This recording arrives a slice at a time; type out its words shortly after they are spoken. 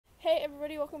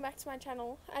everybody, welcome back to my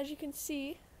channel. As you can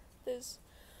see, there's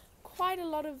quite a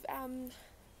lot of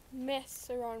mess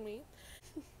around me.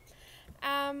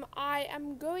 I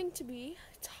am going to be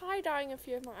tie-dyeing a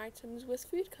few of my items with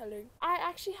food colouring. I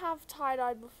actually have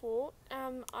tie-dyed before.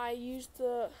 I used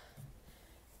the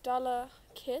Dollar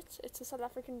kit. It's a South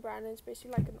African brand and it's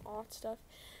basically like an art stuff.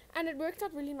 And it worked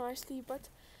out really nicely, but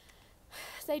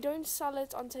they don't sell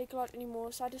it on Takealot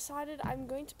anymore, so I decided I'm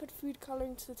going to put food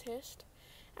colouring to the test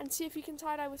and see if you can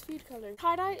tie-dye with food colouring.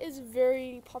 Tie-dye is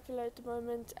very popular at the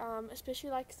moment, especially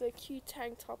like the cute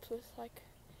tank tops with like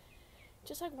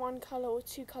just like one colour or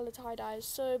two colour tie-dyes.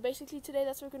 So basically today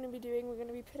that's what we're going to be doing. We're going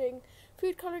to be putting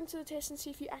food colouring to the test and see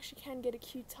if you actually can get a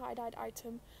cute tie-dyed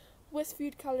item with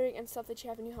food colouring and stuff that you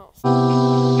have in your house.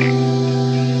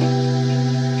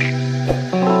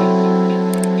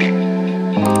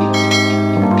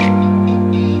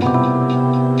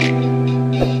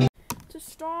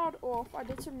 I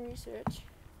did some research.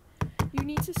 You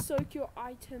need to soak your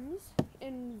items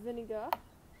in vinegar.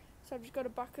 So I've just got a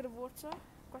bucket of water,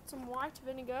 got some white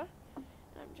vinegar, and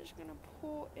I'm just going to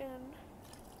pour in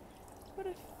quite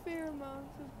a fair amount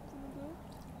of vinegar.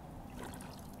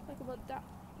 Like about that,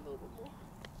 a little bit more.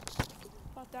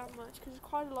 About that much, because there's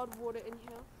quite a lot of water in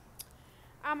here.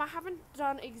 I haven't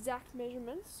done exact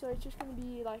measurements, so it's just going to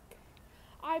be like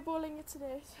eyeballing it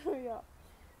today, so yeah.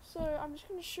 So I'm just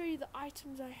going to show you the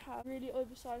items I have. Really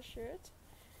oversized shirt.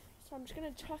 So I'm just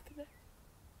going to chuck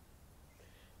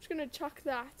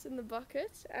that in the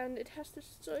bucket, and it has to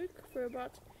soak for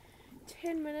about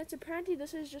 10 minutes. Apparently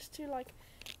this is just to like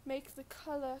make the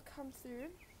color come through.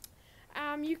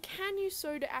 You can use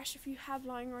soda ash if you have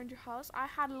lying around your house. I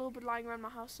had a little bit lying around my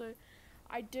house, so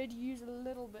I did use a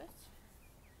little bit.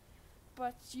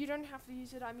 But you don't have to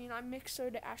use it. I mean, I mix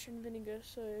soda ash and vinegar,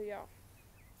 so yeah.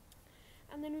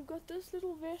 And then we've got this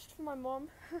little vest for my mom.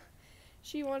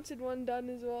 She wanted one done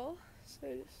as well, so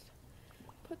just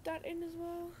put that in as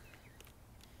well.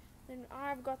 Then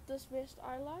I've got this vest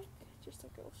I like, just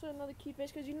like also another cute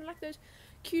vest, because you know like those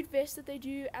cute vests that they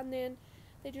do, and then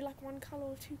they do like one color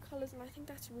or two colors, and I think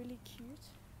that's really cute.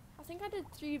 I think I did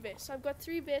 3 vests, so I've got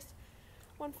 3 vests,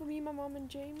 one for me, my mom, and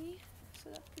Jamie,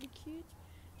 so that's pretty cute.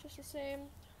 Just the same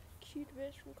cute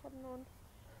vest from Cotton On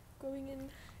going in.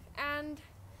 And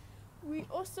we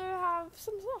also have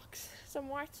some socks, some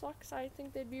white socks. I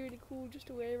think they'd be really cool just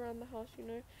to wear around the house, you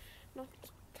know. Not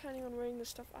planning on wearing this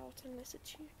stuff out unless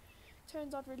it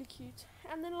turns out really cute.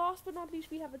 And then last but not least,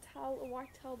 we have a towel, a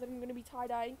white towel that I'm going to be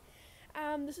tie-dyeing.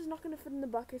 This is not going to fit in the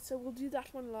bucket, so we'll do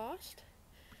that one last.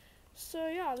 So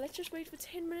yeah, let's just wait for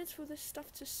 10 minutes for this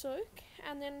stuff to soak,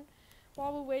 and then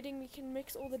while we're waiting we can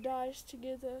mix all the dyes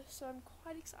together, so I'm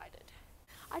quite excited.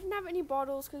 I didn't have any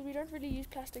bottles because we don't really use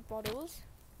plastic bottles.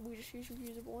 We just use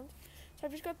reusable ones. So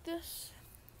I've just got this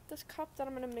cup that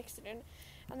I'm going to mix it in,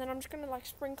 and then I'm just going to like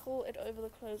sprinkle it over the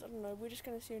clothes. I don't know, we're just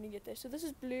going to see when you get there. So this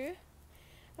is blue.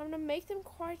 I'm going to make them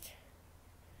quite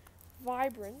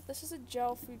vibrant. This is a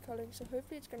gel food colouring, so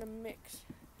hopefully it's going to mix.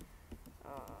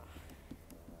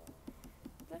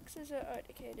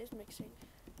 Okay, it is mixing.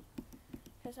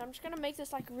 Okay, so I'm just going to make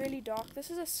this like really dark. This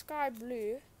is a sky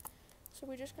blue, so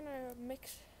we're just going to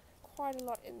mix quite a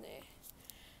lot in there,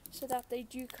 so that they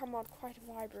do come out quite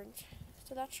vibrant.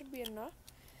 So that should be enough.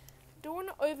 Don't want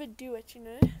to overdo it, you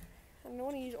know. I don't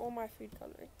want to use all my food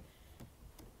colouring.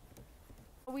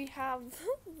 We have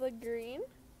the green.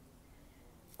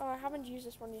 Oh, I haven't used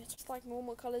this one yet. It's just like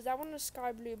normal colours. That one is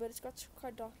sky blue, but it's got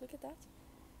quite dark. Look at that.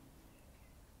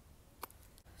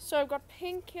 So I've got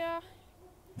pink here.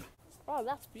 Oh,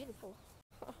 that's beautiful.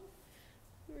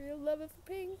 Real lover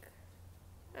for pink.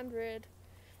 And red.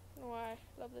 Oh, I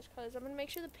love those colors. I'm going to make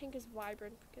sure the pink is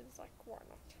vibrant because, like, why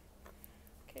not?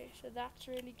 Okay, so that's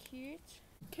really cute.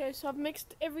 Okay, so I've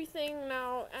mixed everything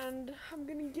now, and I'm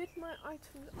going to get my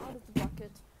items out of the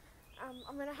bucket.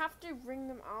 I'm going to have to wring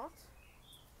them out.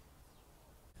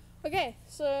 Okay,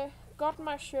 so got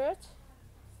my shirt,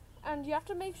 and you have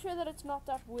to make sure that it's not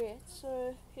that wet.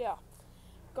 So, yeah,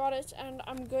 got it, and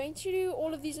I'm going to do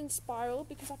all of these in spiral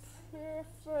because I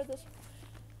prefer this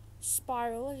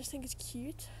spiral. I just think it's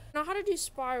cute. I know how to do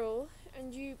spiral,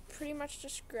 and you pretty much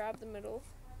just grab the middle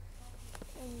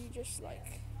and you just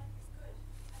like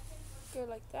go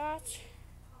like that,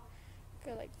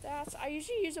 go like that. I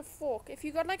usually use a fork. If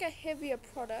you got like a heavier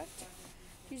product,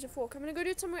 use a fork. I'm gonna go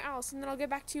do it somewhere else, and then I'll go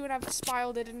back to you when I've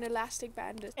spiraled it in elastic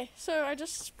bandage. Okay, so I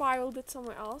just spiraled it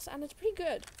somewhere else, and it's pretty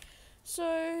good.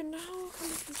 So now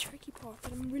comes the tricky part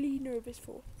that I'm really nervous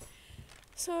for.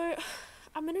 So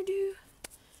I'm gonna do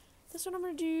this one. I'm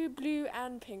going to do blue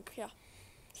and pink, yeah.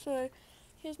 So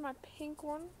here's my pink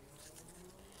one.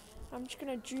 I'm just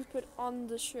going to droop it on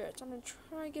the shirt. I'm going to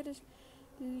try and get as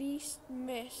least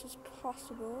mess as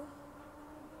possible.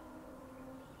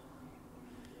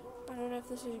 I don't know if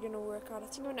this is going to work out. I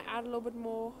think I'm going to add a little bit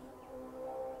more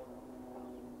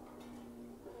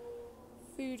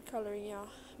food colouring. Yeah,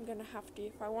 I'm going to have to.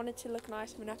 If I want it to look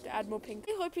nice, I'm going to have to add more pink.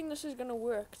 I'm hoping this is going to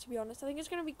work, to be honest. I think it's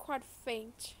going to be quite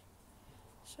faint.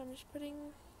 So I'm just putting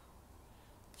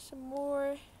some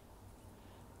more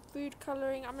food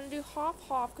colouring. I'm going to do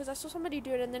half because I saw somebody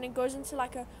do it and then it goes into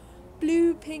like a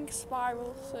blue-pink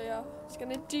spiral. So yeah, just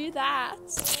going to do that.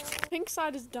 Pink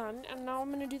side is done and now I'm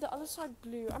going to do the other side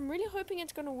blue. I'm really hoping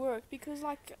it's going to work because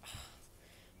like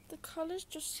the colours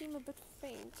just seem a bit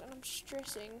faint and I'm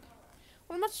stressing.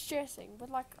 Well, I'm not stressing, but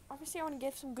like obviously I want to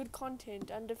get some good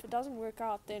content, and if it doesn't work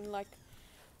out then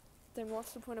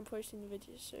what's the point of posting the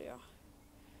videos? So yeah.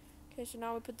 Okay, so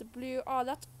now we put the blue. Oh,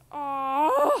 that's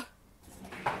I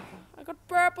got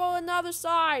purple on the other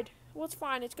side. Well, it's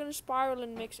fine. It's gonna spiral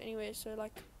and mix anyway. So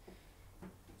like,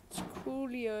 it's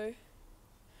coolio.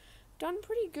 Done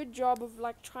pretty good job of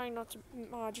like trying not to.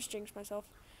 Oh, I just jinxed myself.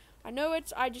 I know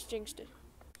it. I just jinxed it.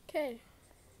 Okay,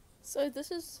 so this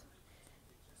is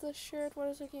the shirt. What I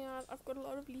was looking at. I've got a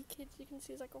lot of leakage. You can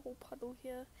see it's like a whole puddle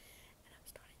here, and I'm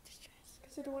starting to stress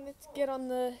because I don't want it to get on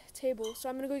the table. So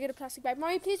I'm gonna go get a plastic bag.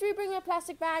 Mommy, please will you bring me a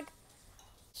plastic bag?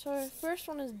 So first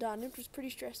one is done. It was pretty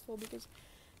stressful because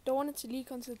I don't want it to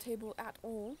leak onto the table at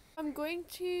all. I'm going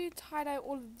to tie-dye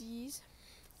all of these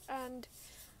and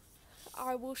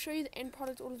I will show you the end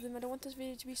product, all of them. I don't want this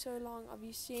video to be so long of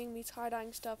you seeing me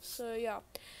tie-dyeing stuff. So yeah,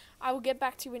 I will get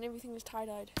back to you when everything is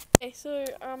tie-dyed. Okay, so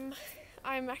I'm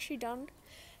actually done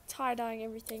tie-dyeing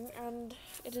everything and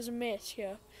it is a mess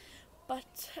here.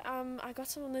 But I got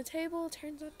some on the table.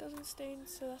 Turns out it doesn't stain,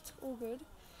 so that's all good.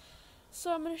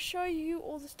 So I'm going to show you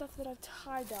all the stuff that I've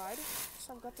tie-dyed.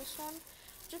 So I've got this one.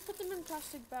 Just put them in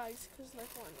plastic bags because like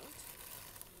why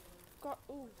not.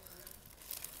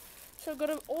 So I've got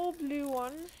an all blue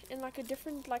one in like a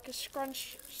different, like a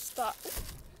scrunch style.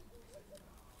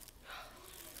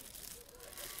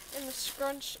 In the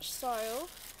scrunch style,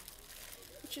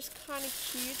 which is kind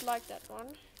of cute, like that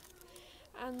one.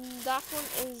 And that one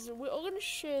is, we're all going to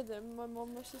share them, my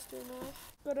mom, my sister and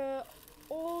I. Got a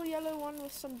all yellow one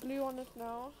with some blue on it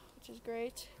now, which is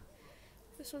great.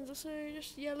 This one's also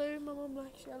just yellow. My mom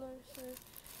likes yellow, so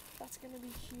that's gonna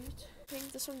be cute. I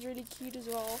think this one's really cute as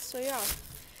well. So yeah,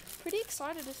 pretty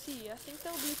excited to see. I think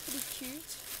they'll be pretty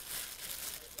cute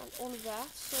and all of that.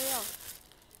 So yeah,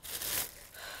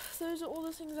 those are all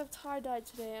the things I've tie-dyed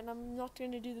today, and I'm not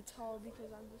going to do the towel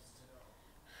because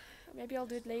maybe I'll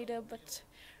do it later. But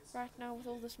right now with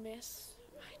all this mess,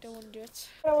 I don't want to do it.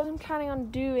 I wasn't planning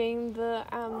on doing the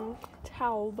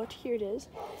towel, but here it is.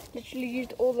 Literally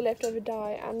used all the leftover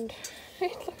dye and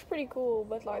it looks pretty cool,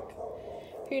 but like,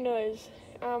 who knows.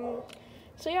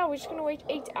 So yeah, we're just going to wait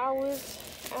 8 hours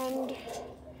and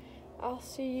I'll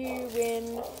see you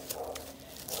when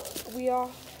we are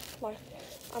like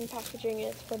unpackaging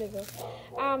it, whatever.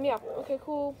 Yeah, okay,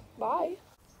 cool, bye.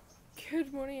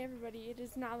 Good morning everybody, it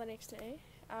is now the next day.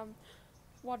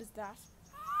 What is that?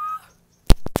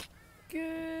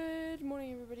 Good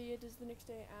morning everybody, it is the next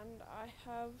day and I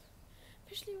have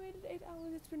officially waited 8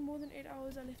 hours. It's been more than 8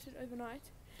 hours, I left it overnight.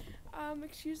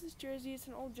 Excuse this jersey, it's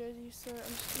an old jersey, so I'm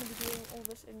just going to be doing all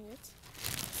this in it.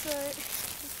 So,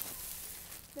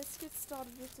 let's get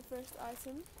started with the first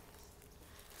item.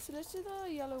 So let's do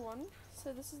the yellow one.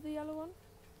 So this is the yellow one.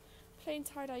 Plain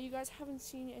tie-dye, you guys haven't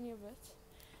seen any of it.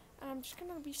 And I'm just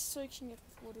going to be soaking it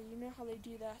with water, you know how they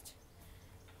do that.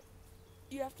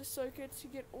 You have to soak it to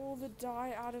get all the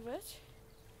dye out of it.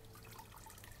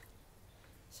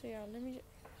 So yeah, let me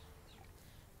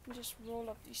just roll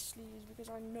up these sleeves because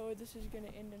I know this is going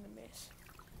to end in a mess.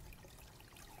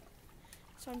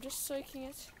 So I'm just soaking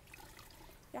it.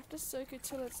 You have to soak it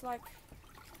till it's like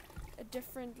a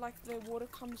different, like the water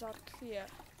comes out clear.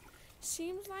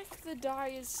 Seems like the dye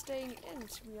is staying in,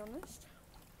 to be honest.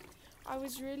 I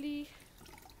was really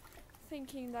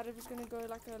thinking that it was going to go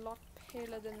like a lot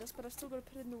paler than this, but I still got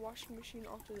to put it in the washing machine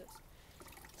after this.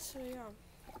 So yeah,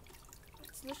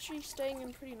 it's literally staying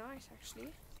in pretty nice actually.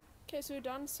 Okay, so we're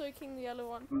done soaking the yellow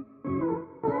one.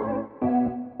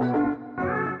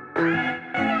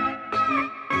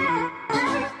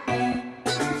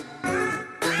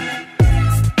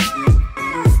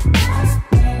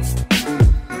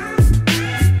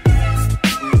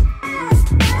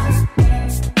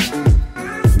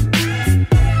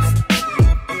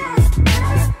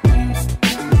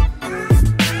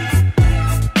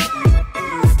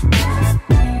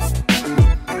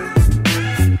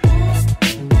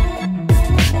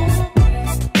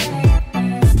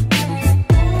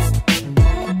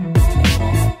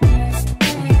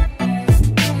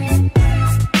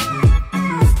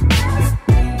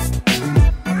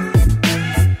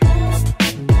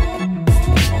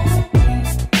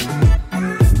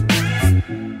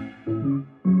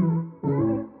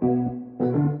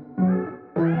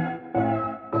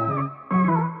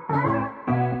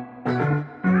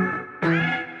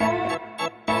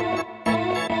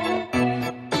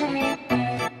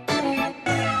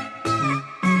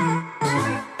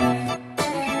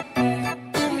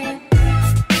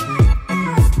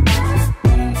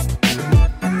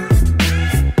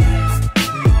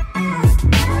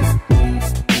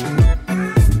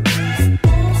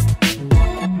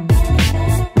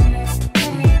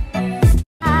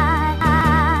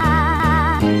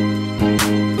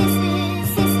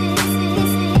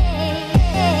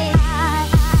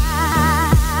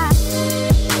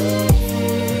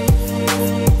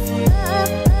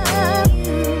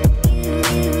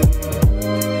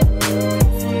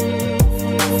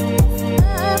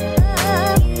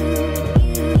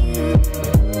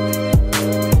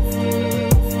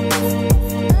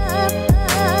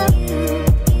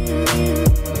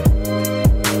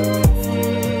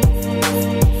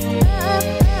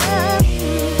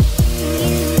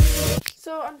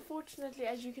 unfortunately,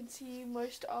 as you can see,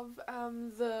 most of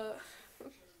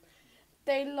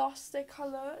they lost their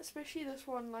color, especially this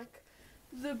one. Like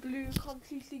the blue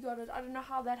completely got it. I don't know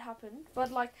how that happened,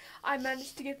 but like I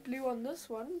managed to get blue on this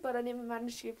one, but I never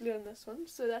managed to get blue on this one,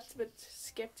 so that's a bit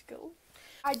skeptical.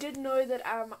 I did know that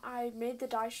I made the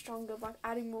dye stronger by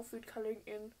adding more food coloring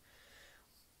in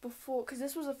before, because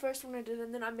this was the first one I did,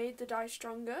 and then I made the dye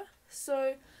stronger,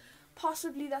 so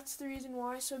possibly that's the reason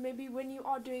why. So maybe when you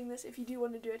are doing this, if you do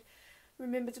want to do it,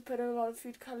 remember to put a lot of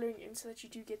food coloring in so that you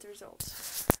do get the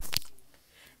results.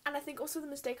 And I think also the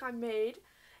mistake I made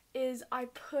is I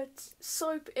put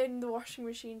soap in the washing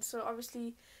machine, so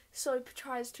obviously soap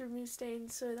tries to remove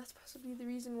stains, so that's possibly the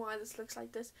reason why this looks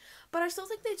like this. But I still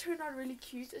think they turned out really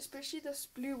cute, especially this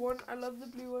blue one. I love the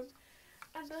blue one,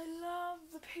 and I love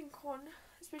the pink one,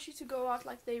 especially to go out.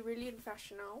 Like, they're really in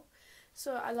fashion now,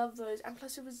 so I love those. And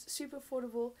plus it was super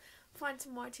affordable. Find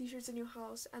some white t-shirts in your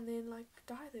house and then like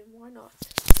dye them, why not?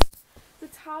 The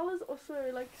towel is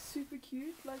also like super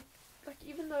cute, like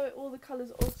even though all the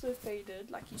colours also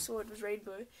faded, like you saw it was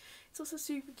rainbow, it's also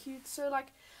super cute. So like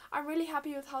I'm really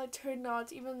happy with how it turned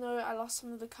out. Even though I lost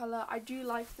some of the colour, I do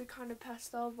like the kind of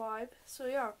pastel vibe, so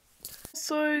yeah.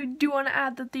 So do want to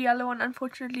add that the yellow one,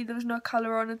 unfortunately there was no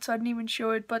colour on it, so I didn't even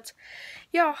show it, but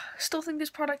yeah, still think this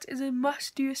product is a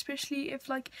must do, especially if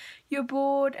like you're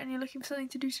bored and you're looking for something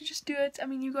to do, so just do it. I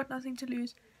mean, you've got nothing to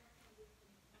lose.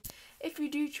 If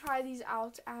you do try these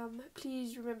out,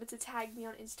 please remember to tag me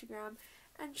on Instagram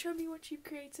and show me what you've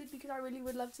created, because I really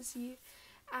would love to see.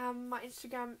 My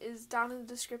Instagram is down in the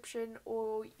description,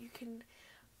 or you can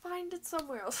find it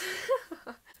somewhere else.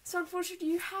 So unfortunately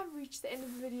you have reached the end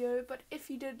of the video, but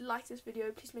if you did like this video,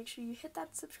 please make sure you hit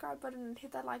that subscribe button and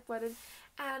hit that like button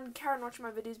and carry on watching my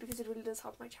videos, because it really does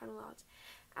help my channel out.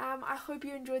 I hope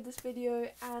you enjoyed this video,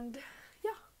 and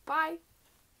yeah, bye.